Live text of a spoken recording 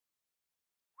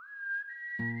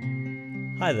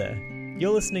Hi there.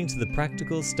 You're listening to the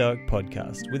Practical Stoic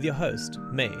podcast with your host,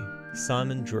 me,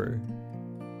 Simon Drew.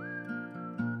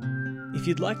 If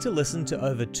you'd like to listen to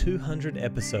over 200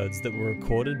 episodes that were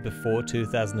recorded before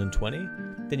 2020,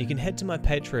 then you can head to my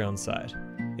Patreon site.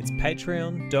 It's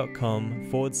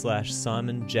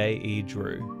patreon.com/Simon J.E.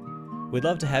 Drew. We'd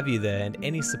love to have you there, and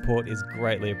any support is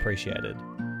greatly appreciated.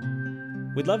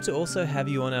 We'd love to also have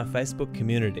you on our Facebook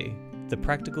community, the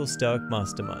Practical Stoic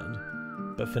Mastermind.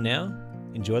 But for now,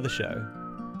 enjoy the show.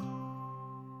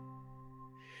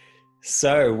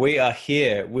 So we are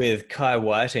here with Kai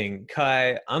Whiting.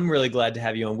 Kai, I'm really glad to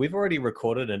have you on. We've already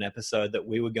recorded an episode that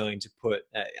we were going to put,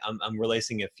 I'm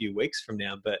releasing a few weeks from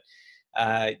now, but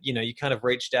you kind of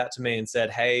reached out to me and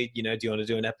said, hey, do you want to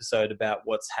do an episode about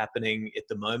what's happening at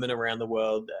the moment around the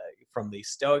world from the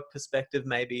Stoic perspective,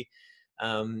 maybe?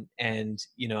 And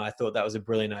I thought that was a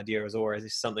brilliant idea as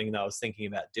always, something that I was thinking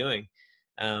about doing.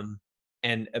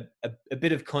 And a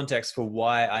bit of context for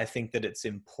why I think that it's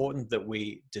important that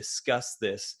we discuss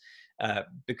this,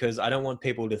 because I don't want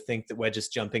people to think that we're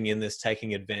just jumping in this,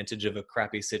 taking advantage of a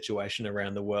crappy situation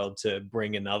around the world to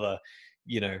bring another,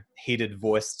 heated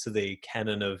voice to the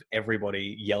canon of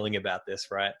everybody yelling about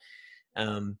this, right?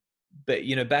 But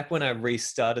back when I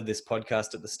restarted this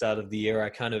podcast at the start of the year, I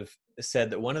kind of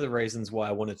said that one of the reasons why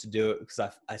I wanted to do it, because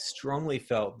I strongly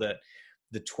felt that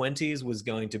the 20s was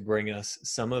going to bring us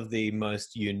some of the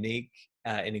most unique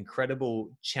and incredible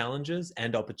challenges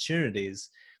and opportunities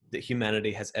that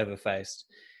humanity has ever faced.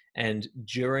 And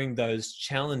during those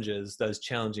challenges, those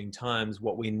challenging times,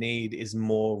 what we need is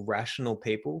more rational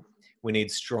people. We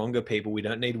need stronger people. We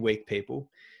don't need weak people.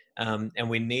 And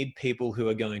we need people who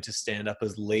are going to stand up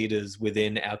as leaders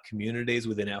within our communities,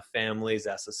 within our families,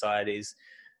 our societies,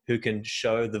 who can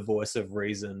show the voice of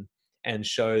reason and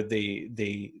show the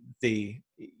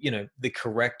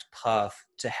correct path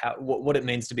to what it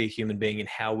means to be a human being and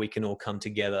how we can all come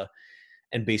together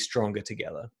and be stronger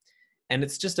together. And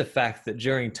it's just a fact that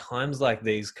during times like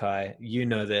these, Kai,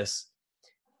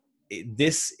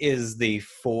 this is the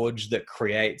forge that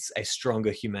creates a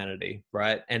stronger humanity,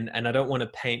 right? And I don't want to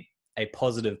paint a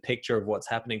positive picture of what's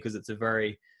happening because it's a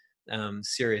very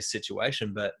serious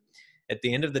situation, but at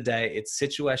the end of the day, it's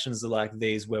situations like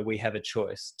these where we have a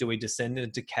choice. Do we descend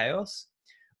into chaos,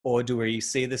 or do we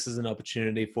see this as an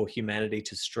opportunity for humanity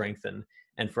to strengthen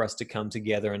and for us to come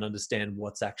together and understand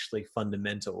what's actually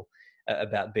fundamental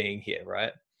about being here,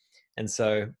 right? And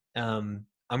so I'm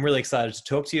really excited to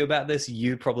talk to you about this.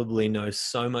 You probably know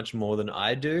so much more than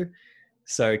I do.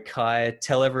 So Kai,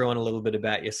 tell everyone a little bit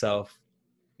about yourself.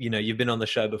 You've been on the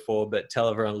show before, but tell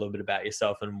everyone a little bit about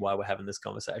yourself and why we're having this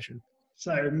conversation.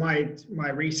 So my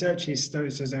research is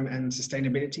Stoicism and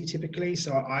sustainability typically.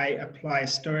 So I apply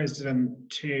Stoicism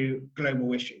to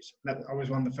global issues. I was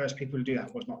one of the first people to do that.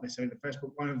 I was not necessarily the first, but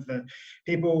one of the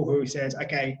people who says,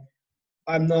 okay,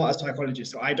 I'm not a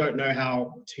psychologist, so I don't know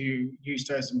how to use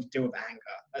Stoicism to deal with anger.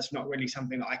 That's not really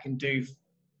something that I can do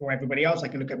for everybody else. I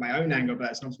can look at my own anger, but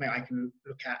that's not something I can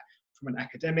look at from an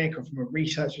academic or from a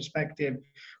research perspective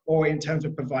or in terms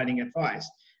of providing advice.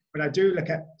 But I do look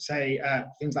at, say,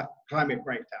 things like climate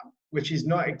breakdown, which is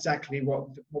not exactly what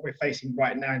we're facing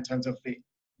right now in terms of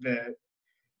the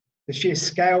sheer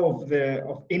scale of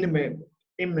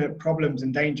imminent problems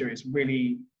and danger is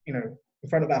really, in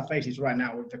front of our faces right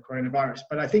now with the coronavirus.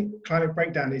 But I think climate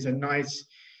breakdown is a nice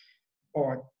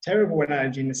or terrible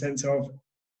analogy in the sense of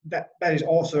that is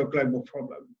also a global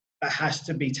problem that has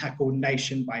to be tackled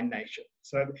nation by nation.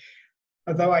 So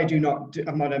although I'm not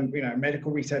a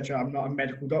medical researcher, I'm not a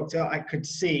medical doctor, I could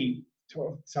see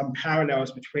sort of some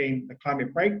parallels between the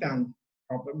climate breakdown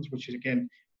problems, which is again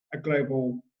a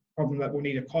global problem that will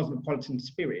need a cosmopolitan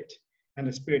spirit and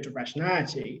a spirit of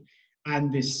rationality,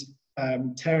 and this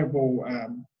terrible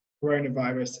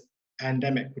coronavirus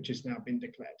pandemic, which has now been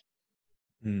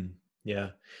declared. Yeah.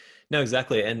 No,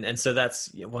 exactly. And so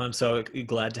that's why I'm so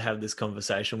glad to have this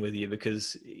conversation with you,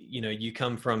 because, you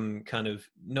come from kind of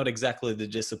not exactly the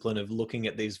discipline of looking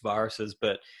at these viruses,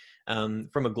 but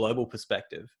from a global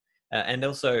perspective. And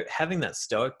also having that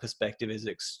Stoic perspective is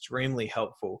extremely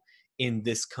helpful in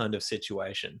this kind of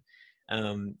situation.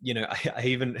 I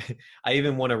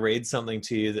even want to read something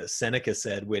to you that Seneca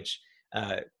said, which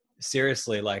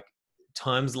seriously, like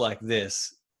times like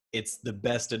this, it's the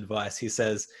best advice. He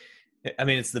says,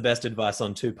 it's the best advice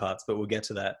on two parts, but we'll get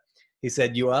to that. He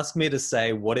said, you ask me to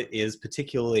say what it is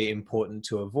particularly important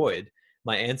to avoid.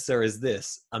 My answer is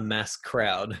this: a mass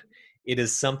crowd. It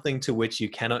is something to which you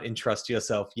cannot entrust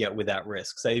yourself yet without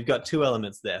risk. So you've got two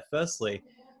elements there. Firstly,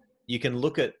 you can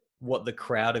look at what the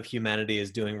crowd of humanity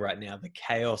is doing right now, the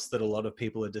chaos that a lot of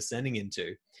people are descending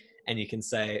into, and you can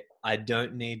say, I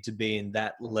don't need to be in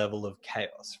that level of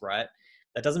chaos, right?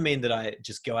 That doesn't mean that I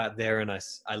just go out there and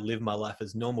I live my life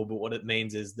as normal, but what it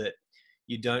means is that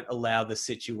you don't allow the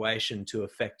situation to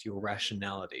affect your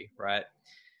rationality, right?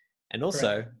 And Correct.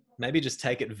 also, maybe just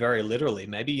take it very literally.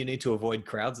 Maybe you need to avoid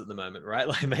crowds at the moment, right?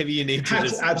 Like maybe you need to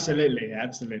just Absolutely,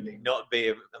 absolutely. not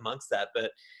be amongst that.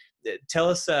 But tell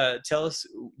us,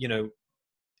 you know,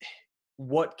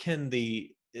 what can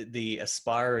the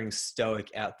aspiring Stoic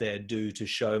out there do to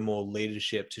show more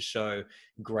leadership, to show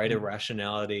greater Mm.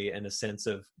 rationality and a sense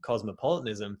of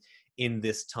cosmopolitanism in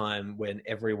this time when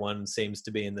everyone seems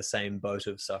to be in the same boat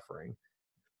of suffering?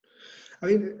 I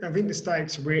think the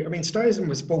Stoics I mean, Stoicism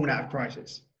was born out of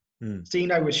crisis. Hmm.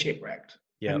 Zeno was shipwrecked.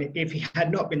 Yep. And if he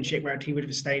had not been shipwrecked, he would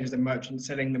have stayed as a merchant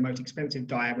selling the most expensive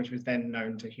diet, which was then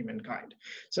known to humankind.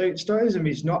 So Stoicism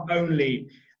is not only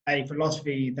a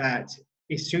philosophy that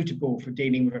is suitable for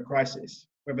dealing with a crisis,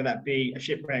 whether that be a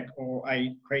shipwreck or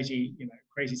a crazy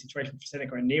situation for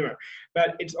Seneca and Nero,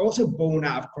 but it's also born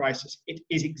out of crisis. It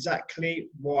is exactly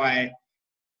why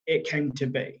it came to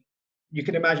be. You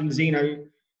can imagine Zeno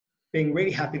being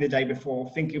really happy the day before,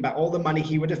 thinking about all the money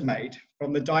he would have made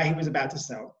from the dye he was about to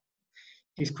sell.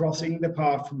 He's crossing the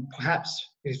path from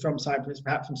he's from Cyprus,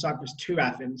 perhaps from Cyprus to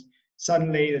Athens.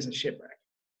 Suddenly there's a shipwreck.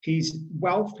 His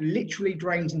wealth literally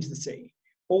drains into the sea.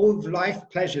 All of life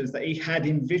pleasures that he had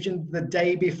envisioned the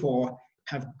day before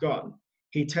have gone.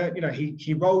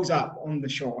 He rolls up on the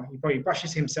shore. He probably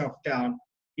brushes himself down.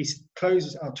 His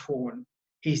clothes are torn.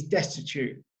 He's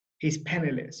destitute. He's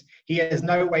penniless. He has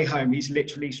no way home. He's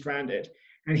literally stranded.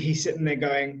 And he's sitting there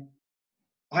going,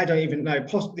 I don't even know.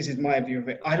 This is my view of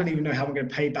it. I don't even know how I'm going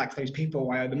to pay back those people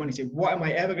I owe the money to. What am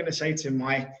I ever going to say to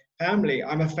my family?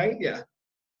 I'm a failure.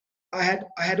 I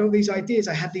had all these ideas.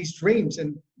 I had these dreams,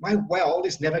 and my world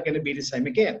is never going to be the same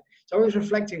again. So I was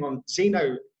reflecting on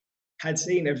Zeno had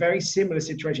seen a very similar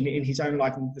situation in his own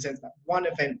life in the sense that one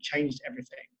event changed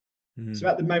everything. So Mm.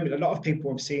 at the moment, a lot of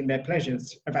people have seen their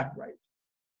pleasures evaporate.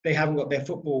 They haven't got their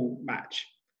football match.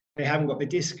 They haven't got the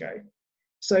disco.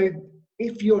 So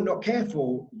if you're not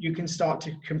careful, you can start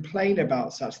to complain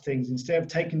about such things instead of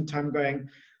taking the time going,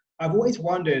 I've always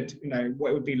wondered,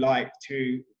 what it would be like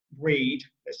to read,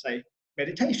 let's say,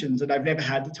 meditations, and I've never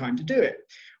had the time to do it.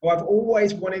 Or I've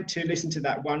always wanted to listen to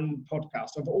that one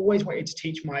podcast. I've always wanted to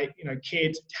teach my,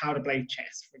 kid how to play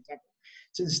chess, for example.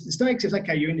 So the Stoics says,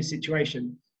 okay, you're in this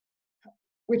situation.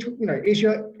 Which, is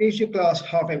your glass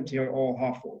half empty or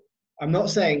half full? I'm not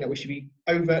saying that we should be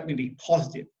overtly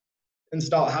positive and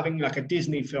start having like a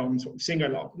Disney film sort of sing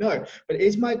along. No, but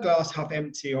is my glass half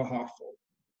empty or half full?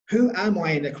 Who am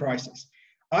I in a crisis?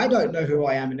 I don't know who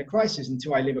I am in a crisis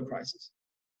until I live a crisis.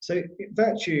 So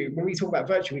virtue, when we talk about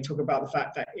virtue, we talk about the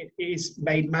fact that it is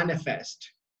made manifest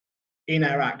in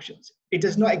our actions. It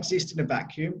does not exist in a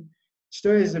vacuum.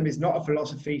 Stoicism is not a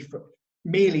philosophy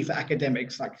merely for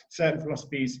academics, like certain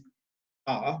philosophies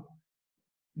are.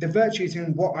 The virtue is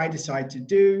in what I decide to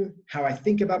do, how I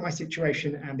think about my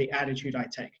situation, and the attitude I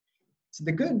take. So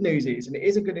the good news is, and it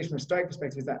is a good news from a Stoic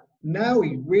perspective, is that now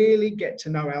we really get to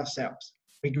know ourselves.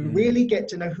 We can Mm. really get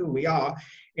to know who we are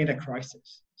in a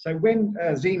crisis. So when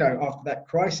Zeno, after that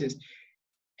crisis,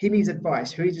 he needs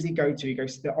advice. Who does he go to? He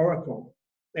goes to the Oracle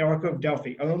of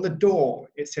Delphi. And on the door,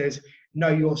 it says, know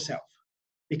yourself.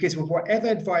 Because with whatever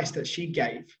advice that she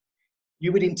gave,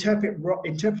 you would interpret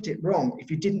it wrong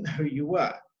if you didn't know who you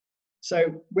were.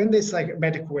 So when there's like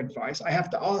medical advice, I have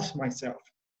to ask myself,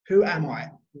 who am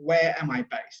I? Where am I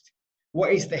based?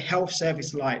 What is the health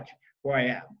service like where I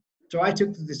am? So I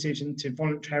took the decision to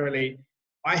voluntarily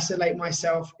isolate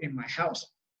myself in my house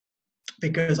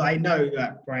because I know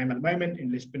that where I am at the moment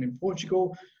in Lisbon, in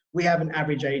Portugal, we have an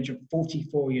average age of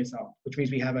 44 years old, which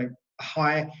means we have a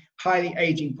highly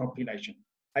aging population.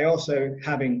 I also,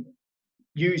 having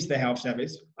used the health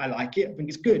service, I like it, I think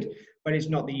it's good, but it's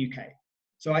not the UK.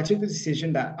 So I took the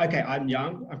decision that, okay, I'm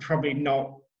young, I'm probably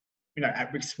not,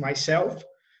 at risk myself,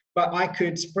 but I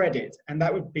could spread it, and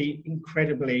that would be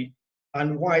incredibly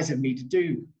unwise of me to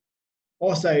do.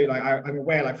 Also, like I'm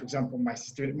aware, like for example,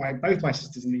 both my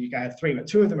sisters in the UK had three, but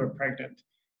two of them are pregnant.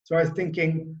 So I was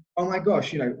thinking, oh my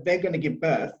gosh, they're going to give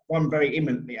birth, one very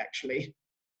imminently actually.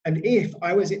 And if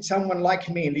someone like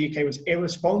me in the UK was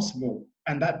irresponsible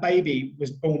and that baby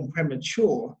was born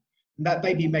premature, that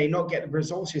baby may not get the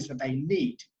resources that they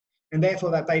need. And therefore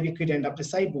that baby could end up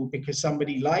disabled because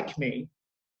somebody like me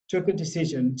took a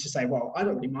decision to say, well, I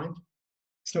don't really mind.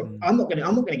 So I'm not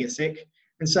gonna get sick.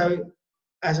 And so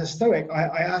as a Stoic,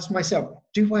 I asked myself,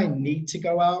 do I need to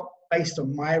go out based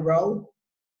on my role?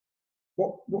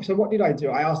 So what did I do?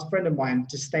 I asked a friend of mine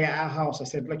to stay at our house. I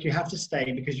said, look, you have to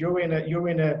stay because you're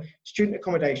in a student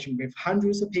accommodation with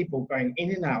hundreds of people going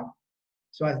in and out.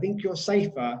 So I think you're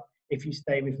safer if you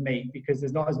stay with me because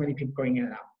there's not as many people going in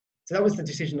and out. So that was the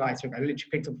decision that I took. I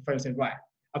literally picked up the phone and said, right,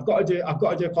 I've got to do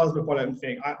a cosmopolitan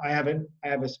thing. I have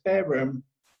a spare room.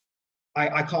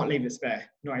 I can't leave it spare,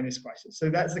 not in this crisis. So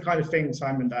that's the kind of thing,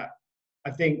 Simon, that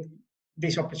I think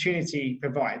this opportunity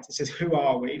provides. It says, who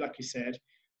are we? Like you said,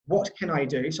 what can I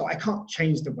do? So I can't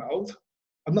change the world.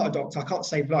 I'm not a doctor. I can't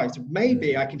save lives.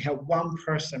 Maybe I can help one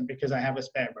person because I have a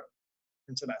spare room.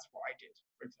 And so that's what I did,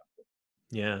 for example.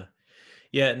 Yeah.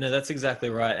 Yeah, no, that's exactly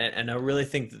right. And I really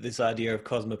think that this idea of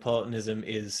cosmopolitanism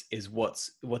is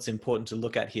what's important to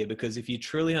look at here, because if you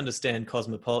truly understand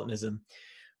cosmopolitanism,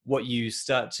 what you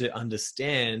start to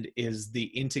understand is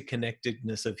the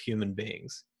interconnectedness of human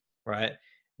beings, right?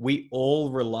 We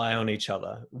all rely on each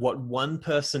other. What one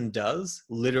person does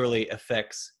literally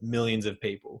affects millions of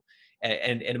people.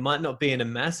 And it might not be in a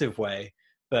massive way,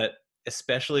 but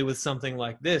especially with something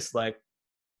like this, like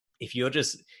if you're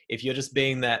just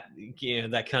being that,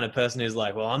 that kind of person who's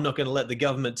like, well, I'm not going to let the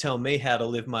government tell me how to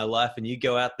live my life, and you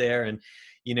go out there and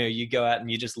you go out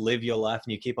and you just live your life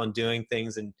and you keep on doing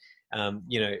things, and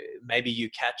maybe you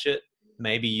catch it,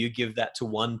 maybe you give that to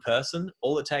one person.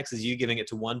 All it takes is you giving it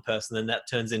to one person, then that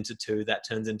turns into two, that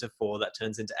turns into four, that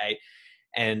turns into eight,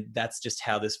 and that's just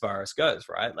how this virus goes,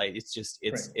 right? Like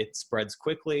Right. it spreads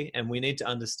quickly, and we need to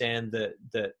understand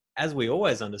that as we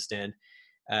always understand,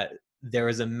 uh, there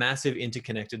is a massive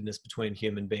interconnectedness between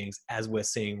human beings, as we're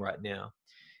seeing right now.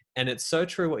 And it's so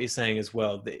true what you're saying as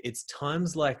well, that it's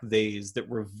times like these that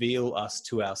reveal us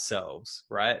to ourselves,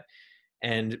 right?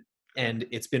 And Correct.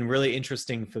 it's been really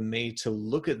interesting for me to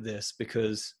look at this,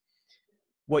 because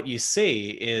what you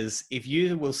see is, if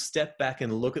you will step back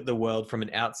and look at the world from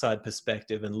an outside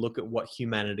perspective and look at what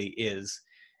humanity is,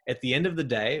 at the end of the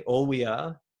day, all we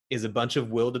are is a bunch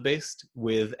of wildebeest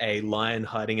with a lion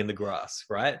hiding in the grass,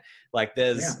 right? Like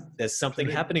Yeah, there's something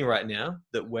absolutely. happening right now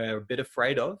that we're a bit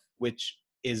afraid of, which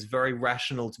is very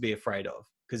rational to be afraid of,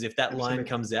 because if that lion Absolutely.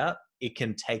 comes out, it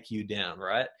can take you down,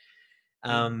 right?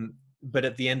 Yeah. But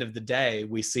at the end of the day,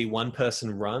 we see one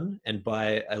person run and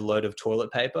buy a load of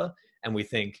toilet paper, and we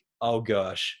think, oh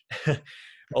gosh,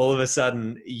 all of a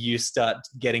sudden you start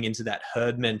getting into that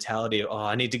herd mentality of, oh,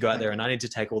 I need to go out there and Exactly. I need to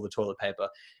take all the toilet paper.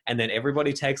 And then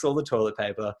everybody takes all the toilet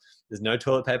paper. There's no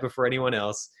toilet paper for anyone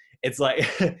else. It's like,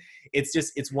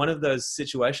 it's one of those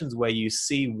situations where you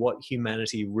see what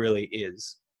humanity really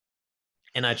is.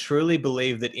 And I truly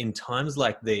believe that in times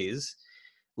like these,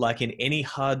 like in any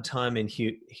hard time in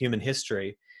human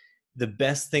history, the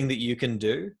best thing that you can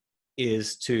do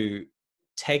is to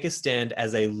take a stand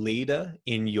as a leader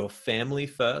in your family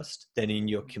first, then in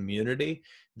your community,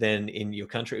 then in your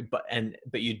country.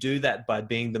 But you do that by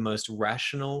being the most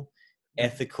rational, Yeah,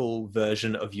 ethical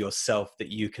version of yourself that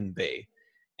you can be.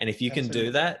 And if you can do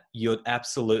absolutely. that, you're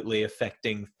absolutely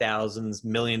affecting thousands,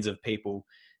 millions of people,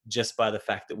 just by the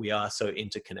fact that we are so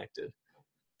interconnected.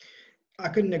 I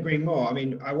couldn't agree more. I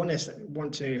mean, I want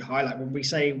to highlight when we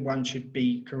say one should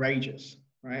be courageous,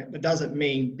 right? That doesn't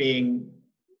mean being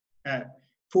uh,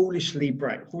 foolishly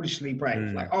brave. Foolishly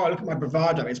brave, like, Mm, oh, look at my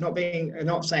bravado. It's not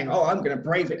saying, oh, I'm going to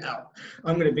brave it out.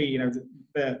 I'm going to be,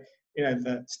 the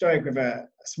the stoic with a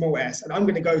small s, and I'm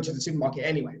going to go to the supermarket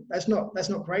anyway. That's not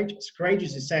courageous.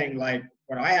 Courageous is saying, like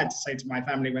what I had to say to my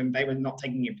family when they were not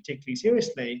taking it particularly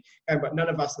seriously, but none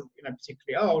of us are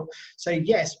particularly old. So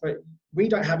yes, but we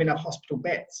don't have enough hospital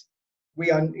beds. We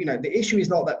are, the issue is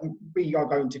not that we are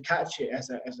going to catch it as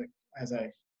a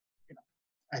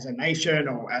as a nation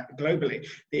or globally.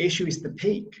 The issue is the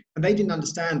peak, and they didn't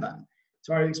understand that.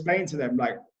 So I explained to them,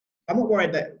 like, I'm not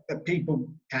worried that people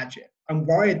catch it. I'm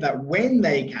worried that when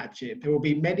they catch it, there will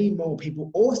be many more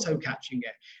people also catching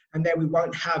it, and then we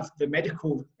won't have the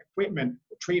medical equipment,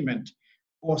 or treatment,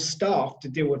 or staff to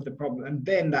deal with the problem. And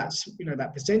then that's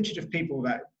that percentage of people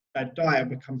that die and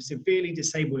become severely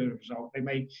disabled as a result. They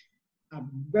may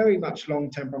very much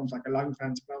long-term problems like a lung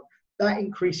transplant. That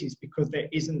increases because there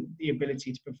isn't the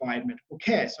ability to provide medical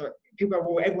care. So people go,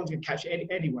 well, everyone's going to catch it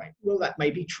anyway. Well, that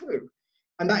may be true,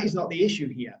 and that is not the issue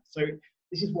here. So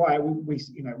this is why we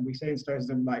say in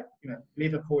Stoicism, like,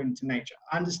 live according to nature.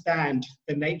 Understand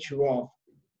the nature of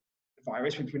the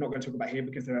virus, which we're not going to talk about here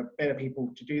because there are better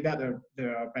people to do that.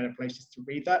 There are better places to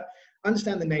read that.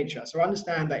 Understand the nature. So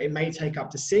understand that it may take up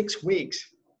to 6 weeks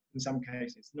in some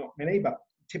cases, not many, but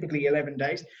typically 11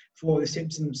 days for the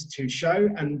symptoms to show.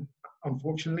 And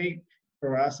unfortunately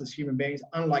for us as human beings,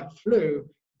 unlike flu,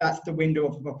 that's the window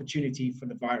of opportunity for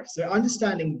the virus. So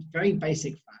understanding very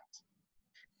basic facts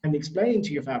and explaining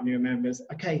to your family members,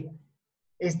 okay,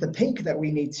 is the peak that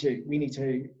we need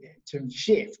to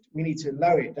shift. We need to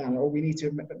lower it down, or we need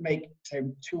to make, say,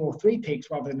 2 or 3 peaks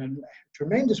rather than a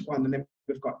tremendous one, and then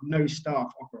we've got no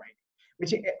staff operating.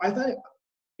 Which I thought,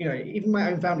 you know, even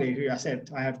my own family, who I said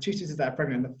I have 2 sisters that are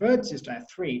pregnant, and the third sister, I have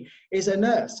 3, is a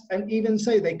nurse, and even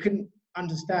so, they couldn't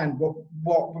understand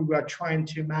what we were trying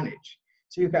to manage.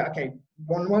 So you go, okay,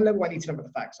 one level, I need to know what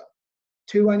the facts are.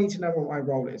 2, I need to know what my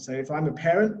role is. So if I'm a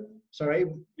parent, sorry,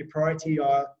 your priority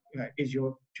is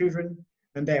your children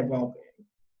and their well-being.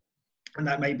 And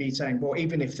that may be saying, well,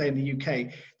 even if, say, in the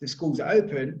UK, the schools are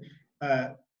open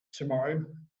tomorrow,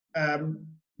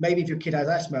 maybe if your kid has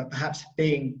asthma, perhaps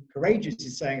being courageous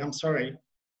is saying, I'm sorry,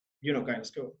 you're not going to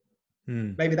school.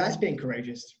 Maybe that's being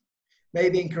courageous. Maybe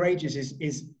being courageous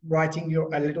is writing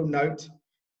a little note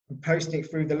and posting it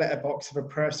through the letterbox of a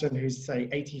person who's, say,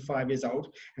 85 years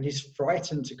old and who's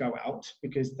frightened to go out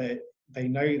because they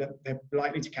know that they're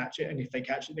likely to catch it, and if they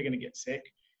catch it, they're going to get sick.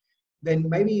 Then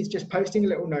maybe it's just posting a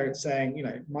little note saying, you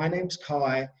know, my name's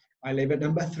Kai, I live at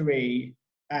number 3,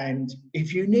 and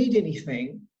if you need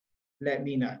anything, let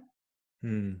me know.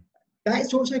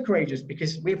 That's also courageous,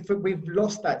 because we've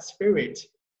lost that spirit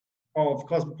of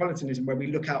cosmopolitanism where we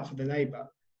look out for the neighbor.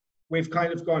 We've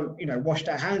kind of gone, you know, washed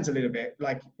our hands a little bit,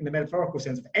 like in the metaphorical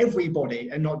sense of everybody,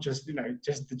 and not just, you know,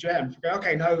 just the germs.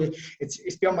 Okay, no,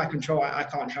 it's beyond my control. I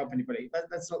can't help anybody.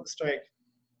 That's not the Stoic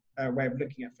way of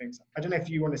looking at things. I don't know if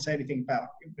you want to say anything about,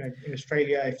 you know, in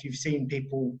Australia, if you've seen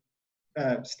people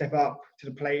step up to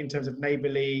the plate in terms of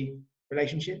neighborly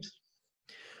relationships.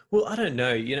 Well, I don't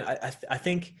know. You know, I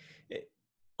think,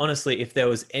 honestly, if there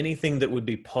was anything that would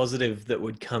be positive that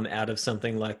would come out of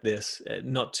something like this,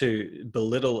 not to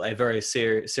belittle a very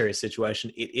serious situation,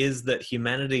 it is that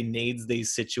humanity needs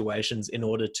these situations in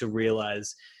order to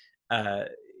realize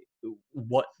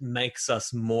what makes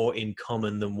us more in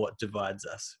common than what divides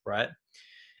us, right?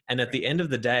 And at the end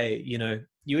of the day, you know,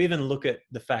 you even look at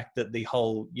the fact that the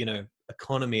whole, you know,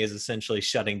 economy is essentially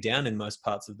shutting down in most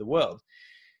parts of the world.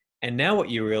 And now what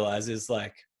you realize is,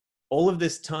 like, all of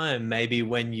this time, maybe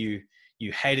when you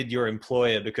hated your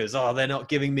employer because, oh, they're not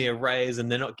giving me a raise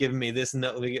and they're not giving me this and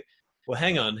that. Well,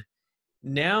 hang on.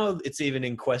 Now it's even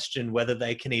in question whether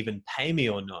they can even pay me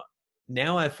or not.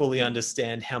 Now I fully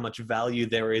understand how much value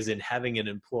there is in having an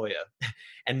employer.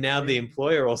 And now the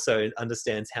employer also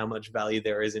understands how much value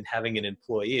there is in having an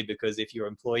employee, because if your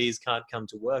employees can't come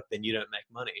to work, then you don't make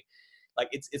money. Like,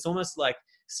 it's almost like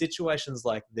situations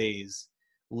like these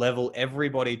level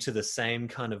everybody to the same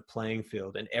kind of playing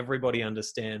field, and everybody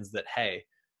understands that, hey,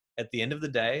 at the end of the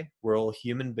day, we're all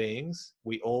human beings.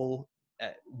 We're all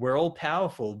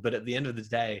powerful, but at the end of the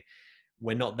day,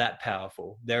 we're not that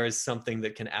powerful. There is something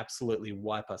that can absolutely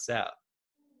wipe us out,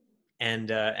 and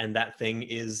that thing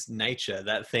is nature.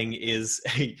 That thing is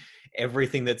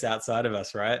everything that's outside of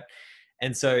us, right?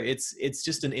 And so it's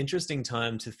just an interesting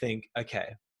time to think,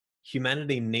 okay,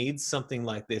 humanity needs something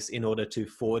like this in order to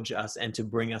forge us and to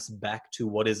bring us back to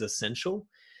what is essential.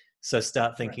 So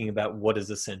start thinking about what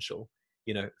is essential.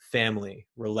 You know, family,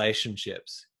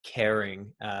 relationships,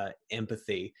 caring,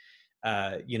 empathy,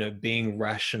 you know, being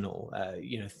rational,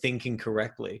 you know, thinking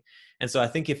correctly. And so I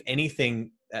think, if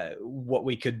anything, what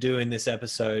we could do in this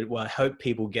episode, what I hope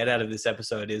people get out of this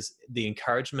episode, is the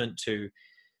encouragement to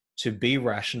be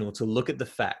rational, to look at the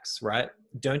facts, right?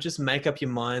 Don't just make up your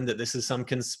mind that this is some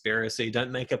conspiracy.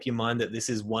 Don't make up your mind that this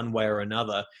is one way or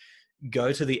another.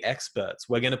 Go to the experts.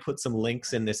 We're going to put some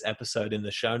links in this episode in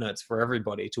the show notes for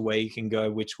everybody to where you can go,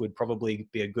 which would probably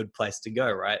be a good place to go,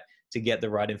 right? To get the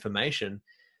right information.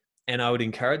 And I would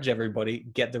encourage everybody,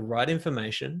 get the right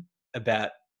information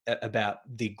about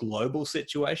the global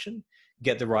situation,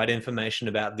 get the right information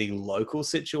about the local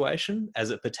situation as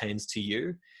it pertains to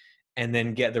you, and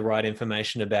then get the right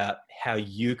information about how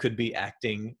you could be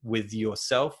acting with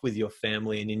yourself, with your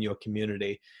family, and in your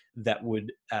community that would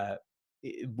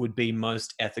be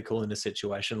most ethical in a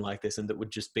situation like this, and that would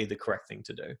just be the correct thing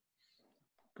to do.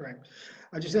 Great.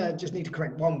 I just need to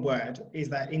correct one word, is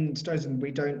that in Stoicism,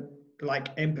 we don't like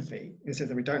empathy. It says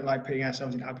that we don't like putting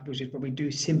ourselves in other people's shoes, but we do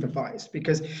sympathize.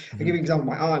 Because I'll give you an example.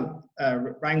 My aunt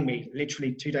rang me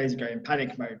literally 2 days ago in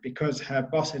panic mode because her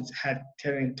boss had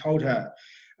told her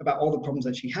about all the problems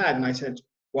that she had. And I said,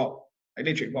 well,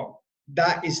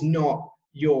 that is not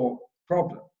your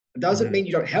problem. It doesn't mean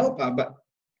you don't help her, but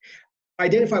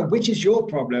identify which is your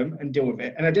problem and deal with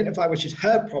it, and identify which is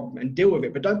her problem and deal with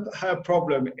it, but don't put her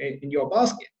problem in your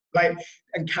basket, like,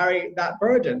 and carry that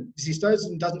burden. See,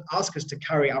 Stoicism doesn't ask us to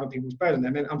carry other people's burden.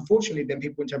 And then, unfortunately, then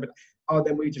people interpret, oh,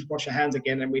 then we just wash our hands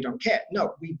again and we don't care.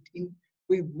 No, we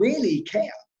really care,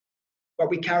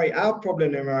 but we carry our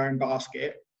problem in our own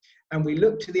basket, and we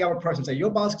look to the other person and say,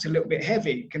 your basket's a little bit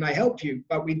heavy, can I help you?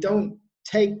 But we don't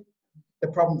take the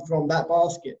problem from that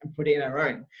basket and put it in our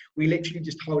own. We literally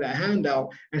just hold our hand out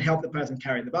and help the person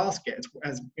carry the basket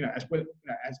as you know, as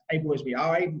able as we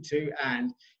are able to,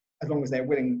 and as long as they're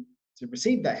willing to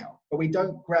receive that help. But we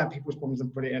don't grab people's problems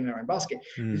and put it in our own basket,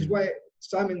 which is where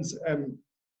Simon's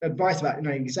advice about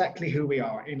knowing exactly who we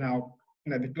are in our,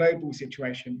 the global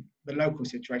situation, the local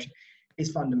situation,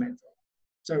 is fundamental.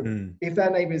 So if our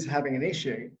neighbour is having an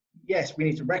issue, yes, we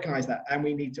need to recognise that, and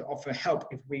we need to offer help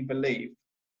if we believe.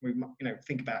 We,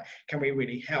 think about, can we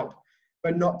really help?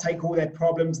 But not take all their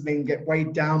problems and then get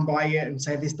weighed down by it and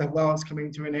say, the world's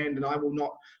coming to an end and I will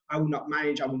not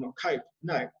manage, I will not cope.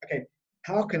 No, okay,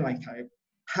 how can I cope?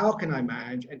 How can I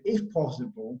manage? And if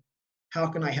possible, how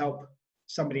can I help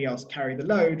somebody else carry the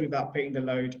load without putting the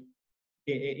load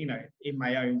in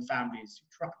my own family's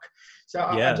truck? So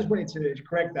I just wanted to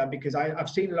correct that, because I've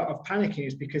seen a lot of panicking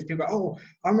is because people go, oh,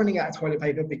 I'm running out of toilet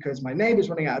paper because my neighbor's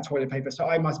running out of toilet paper, so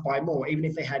I must buy more, even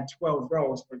if they had 12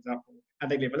 rolls, for example, and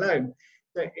they live alone.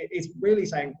 So it's really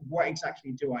saying, what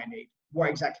exactly do I need? What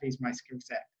exactly is my skill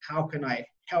set? How can I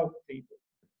help people?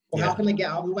 Or how can I get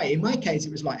out of the way? In my case,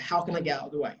 it was like, how can I get out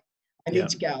of the way? I need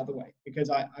to get out of the way because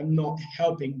I'm not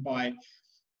helping by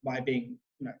being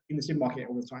in the supermarket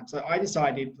all the time. So I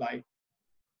decided, like,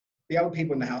 the other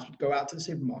people in the house would go out to the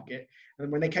supermarket,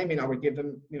 and when they came in, I would give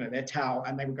them their towel,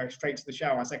 and they would go straight to the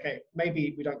shower. I was like, okay,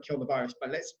 maybe we don't kill the virus, but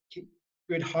let's keep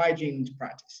good hygiene to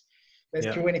practice. Let's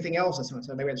kill anything else or something.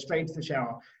 So they went straight to the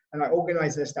shower, and I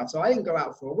organized their stuff. So I didn't go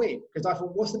out for a week because I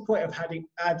thought, what's the point of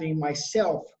adding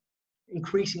myself,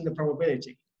 increasing the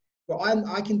probability? Well,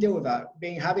 I can deal with that.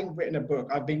 Having written a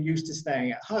book, I've been used to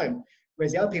staying at home,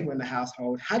 whereas the other people in the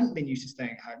household hadn't been used to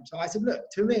staying at home. So I said, look,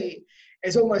 to me,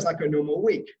 it's almost like a normal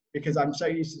week because I'm so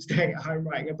used to staying at home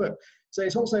writing a book. So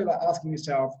it's also like asking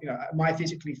yourself, am I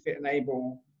physically fit and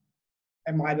able?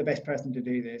 Am I the best person to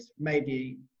do this?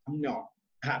 Maybe I'm not.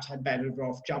 Perhaps I'd better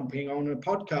off jumping on a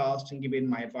podcast and giving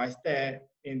my advice there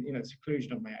in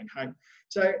seclusion of my own home.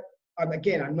 So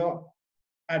I'm not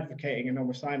advocating a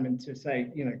novel Simon to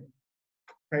say,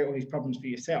 create all these problems for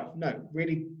yourself. No,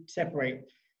 really separate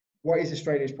what is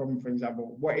Australia's problem, for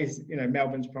example, what is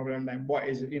Melbourne's problem, and what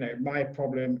is my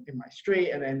problem in my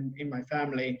street and then in my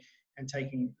family, and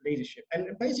taking leadership and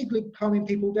basically calming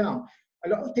people down. A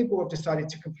lot of people have decided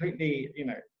to completely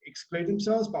exclude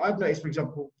themselves, but I've noticed, for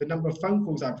example, the number of phone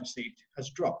calls I've received has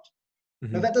dropped.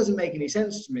 Now that doesn't make any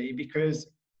sense to me because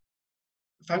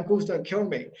phone calls don't kill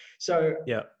me. So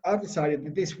I've decided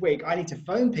that this week I need to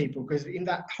phone people, because in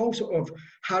that whole sort of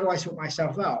how do I sort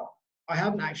myself out, I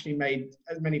haven't actually made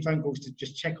as many phone calls to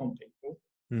just check on people.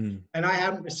 And I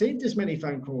haven't received as many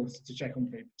phone calls to check on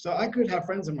people. So I could have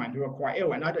friends of mine who are quite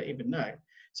ill and I don't even know.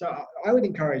 So I would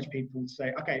encourage people to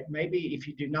say, okay, maybe if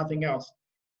you do nothing else,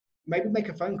 maybe make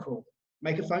a phone call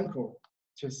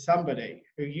to somebody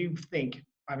who you think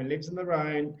either lives on their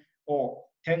own or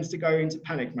tends to go into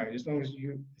panic mode. As long as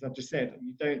you, as I've just said,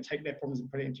 you don't take their problems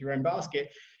and put it into your own basket,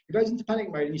 it goes into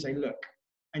panic mode and you say, look,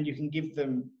 and you can give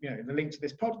them, the link to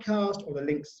this podcast or the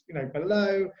links,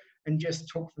 below, and just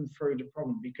talk them through the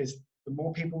problem. Because the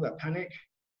more people that panic,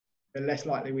 the less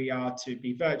likely we are to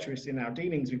be virtuous in our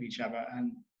dealings with each other,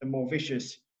 and the more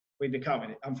vicious we become.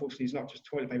 And unfortunately, it's not just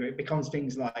toilet paper; it becomes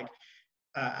things like,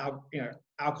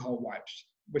 alcohol wipes.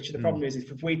 Which the problem is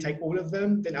if we take all of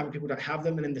them, then other people don't have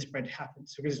them, and then the spread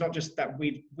happens. Because it's not just that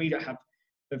we don't have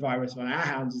the virus on our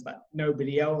hands; it's that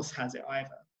nobody else has it either.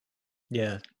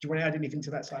 Yeah. Do you want to add anything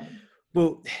to that, Simon?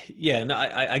 Well, yeah. No,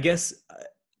 I guess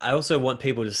I also want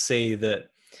people to see that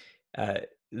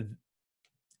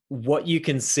what you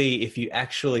can see if you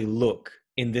actually look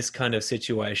in this kind of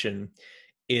situation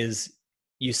is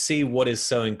you see what is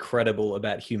so incredible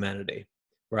about humanity,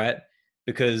 right?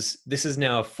 Because this is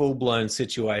now a full-blown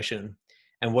situation.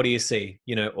 And what do you see?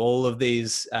 All of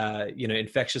these,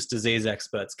 infectious disease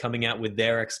experts coming out with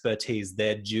their expertise,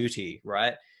 their duty,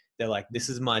 right? They're like, this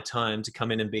is my time to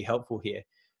come in and be helpful here.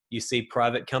 You see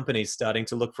private companies starting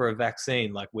to look for a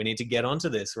vaccine. Like, we need to get onto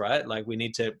this, right? Like, we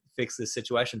need to fix this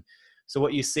situation. So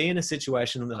what you see in a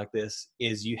situation like this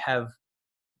is you have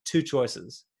two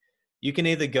choices. You can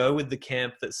either go with the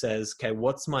camp that says, okay,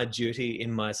 what's my duty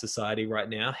in my society right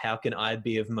now? How can I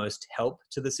be of most help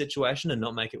to the situation and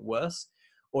not make it worse?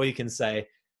 Or you can say,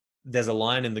 there's a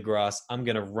lion in the grass, I'm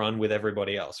going to run with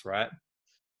everybody else, right?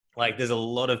 Like, there's a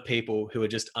lot of people who are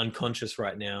just unconscious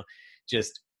right now,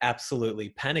 just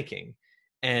absolutely panicking.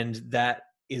 And that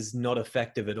is not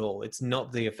effective at all. It's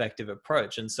not the effective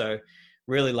approach. And so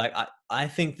really, like, I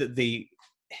think that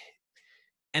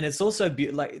And it's also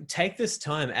like, take this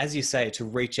time, as you say, to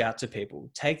reach out to people.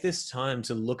 Take this time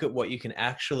to look at what you can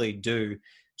actually do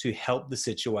to help the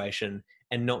situation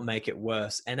and not make it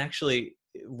worse, and actually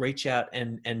reach out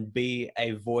and be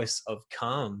a voice of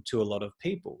calm to a lot of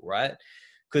people, right?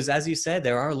 Because as you said,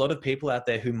 there are a lot of people out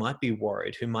there who might be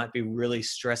worried, who might be really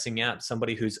stressing out.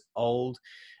 Somebody who's old,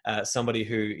 somebody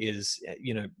who is,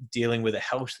 dealing with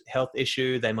a health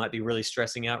issue, they might be really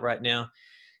stressing out right now.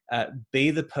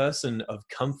 Be the person of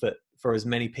comfort for as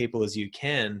many people as you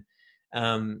can.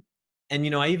 And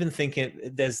I even think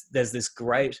there's this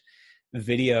great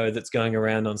video that's going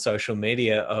around on social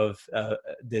media of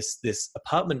this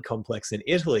apartment complex in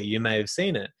Italy. You may have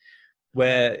seen it,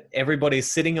 where everybody's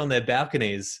sitting on their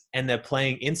balconies and they're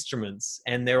playing instruments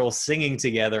and they're all singing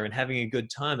together and having a good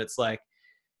time. It's like,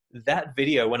 that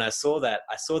video, when I saw that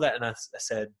and I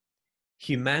said,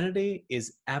 humanity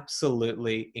is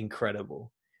absolutely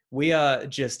incredible. We are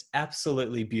just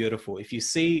absolutely beautiful. If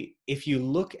you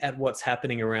look at what's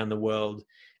happening around the world,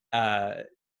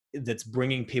 that's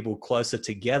bringing people closer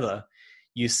together,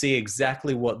 you see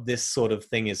exactly what this sort of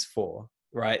thing is for,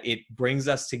 right? It brings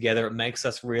us together. It makes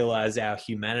us realize our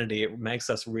humanity. It makes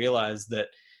us realize that,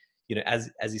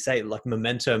 as you say, like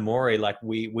memento mori, like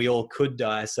we all could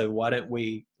die. So why don't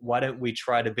we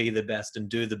try to be the best and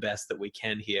do the best that we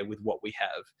can here with what we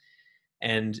have?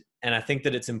 And I think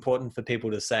that it's important for people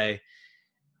to say,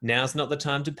 now's not the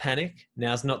time to panic.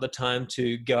 Now's not the time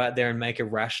to go out there and make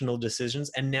irrational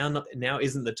decisions. And now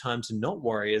isn't the time to not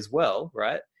worry as well,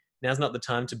 right? Now's not the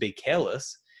time to be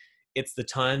careless. It's the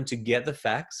time to get the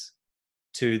facts,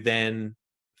 to then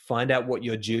find out what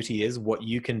your duty is, what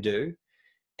you can do,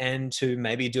 and to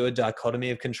maybe do a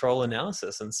dichotomy of control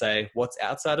analysis and say, what's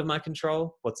outside of my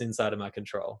control, what's inside of my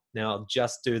control. Now I'll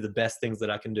just do the best things that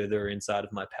I can do that are inside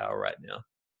of my power right now.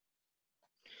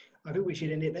 I think we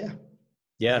should end it there.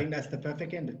 Yeah. I think that's the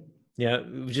perfect ending. Yeah.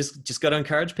 We just got to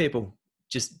encourage people.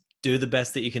 Just do the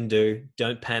best that you can do.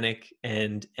 Don't panic,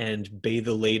 and be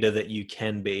the leader that you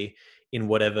can be in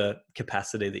whatever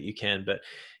capacity that you can. But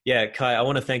yeah, Kai, I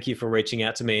want to thank you for reaching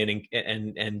out to me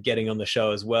and getting on the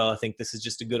show as well. I think this is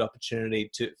just a good opportunity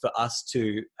for us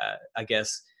to, I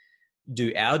guess,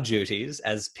 do our duties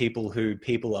as people who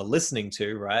people are listening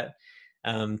to, right?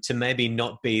 To maybe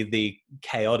not be the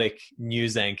chaotic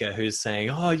news anchor who's saying,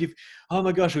 oh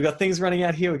my gosh, we've got things running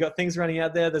out here, we've got things running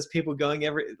out there, there's people going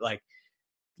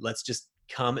let's just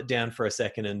calm it down for a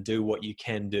second and do what you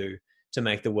can do to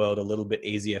make the world a little bit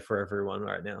easier for everyone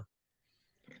right now.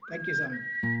 Thank you, Simon.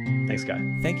 Thanks, Guy.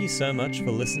 Thank you so much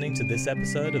for listening to this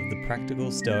episode of the Practical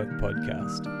Stoic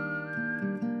Podcast.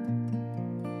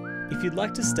 If you'd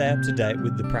like to stay up to date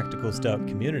with the Practical Stoic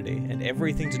community and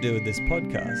everything to do with this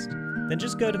podcast, then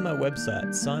just go to my website,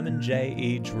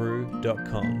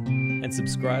 simonjedrew.com, and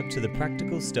subscribe to the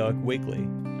Practical Stoic Weekly,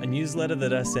 a newsletter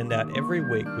that I send out every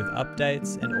week with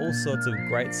updates and all sorts of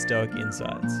great Stoic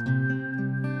insights.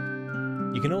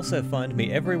 You can also find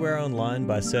me everywhere online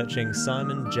by searching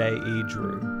Simon J. E.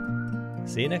 Drew.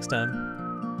 See you next time.